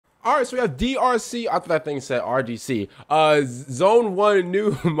All right, so we have DRC. I thought that thing said RDC. Zone 1 new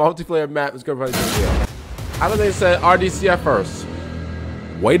multiplayer map. Let's go for this video. I thought they said RDC at first.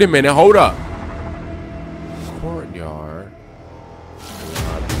 Wait a minute, hold up. Courtyard.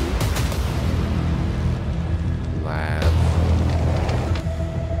 Lobby. Lab.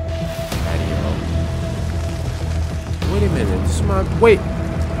 Patio. Wait a minute, this is my, wait.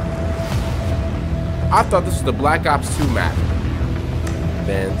 I thought this was the Black Ops 2 map.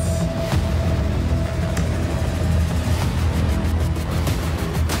 Vents.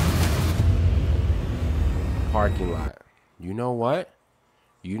 Parking lot. You know what?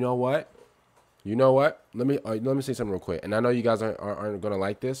 You know what? You know what? Let me say something real quick. And I know you guys aren't gonna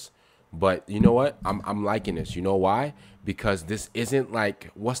like this, but you know what? I'm liking this. You know why? Because this isn't like,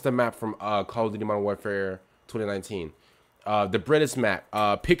 what's the map from Call of Duty Modern Warfare 2019? The British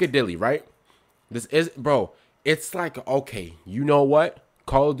map, Piccadilly, right? This is, bro. It's like, okay, you know what?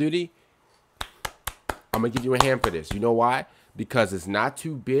 Call of Duty, I'm gonna give you a hand for this. You know why? Because it's not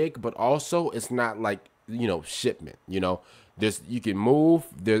too big, but also it's not like, you know, shipment. You know, this, you can move.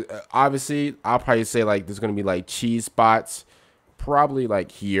 There, obviously, I'll probably say like there's gonna be like cheese spots, probably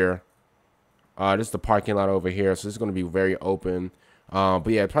like here. This is the parking lot over here, so it's gonna be very open. But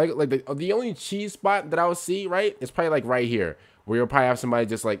yeah, probably like the only cheese spot that I would see, right, is probably like right here, where you'll probably have somebody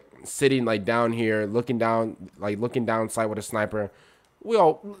just like sitting like down here, looking down, like looking down sight with a sniper.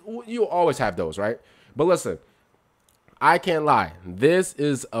 You always have those, right? But listen, I can't lie. This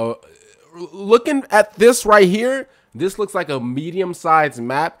is a, looking at this right here, this looks like a medium-sized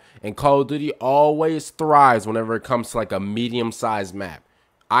map, and Call of Duty always thrives whenever it comes to like a medium-sized map.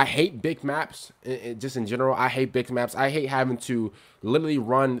 I hate big maps, just in general. I hate big maps. I hate having to literally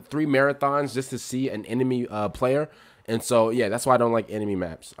run 3 marathons just to see an enemy player. And so, yeah, that's why I don't like enemy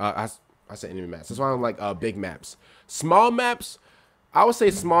maps. I say enemy maps. That's why I don't like big maps. Small maps, I would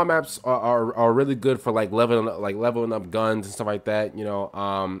say small maps are really good for like leveling up guns and stuff like that. You know,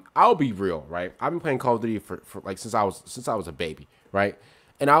 I'll be real, right? I've been playing Call of Duty for like since I was a baby, right?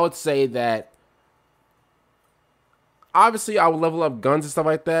 And I would say that obviously I would level up guns and stuff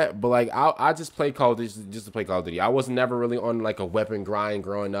like that, but like I just play Call of Duty just to play Call of Duty. I was never really on like a weapon grind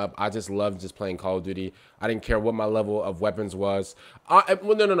growing up. I just loved just playing Call of Duty. I didn't care what my level of weapons was.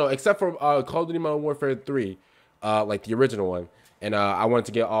 Well, no, except for Call of Duty Modern Warfare 3, like the original one. And I wanted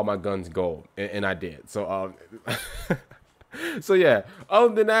to get all my guns gold, and I did. So so yeah.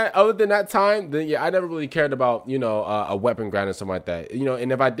 Other than that time, then yeah, I never really cared about, you know, a weapon grind or something like that. You know,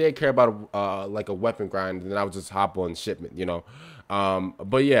 and if I did care about like a weapon grind, then I would just hop on shipment. You know,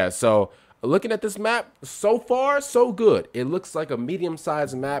 but yeah. So looking at this map, so far so good. It looks like a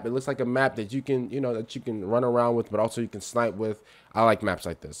medium-sized map. It looks like a map that you can, you know, that you can run around with, but also you can snipe with. I like maps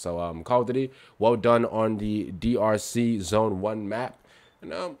like this. So Call of Duty, well done on the DRC Zone 1 map.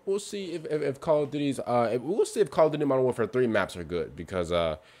 And we'll see if Call of Duty's we'll see if Call of Duty Modern Warfare 3 maps are good, because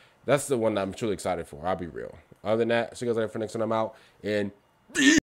that's the one that I'm truly excited for. I'll be real. Other than that, see you guys later for next time. I'm out, and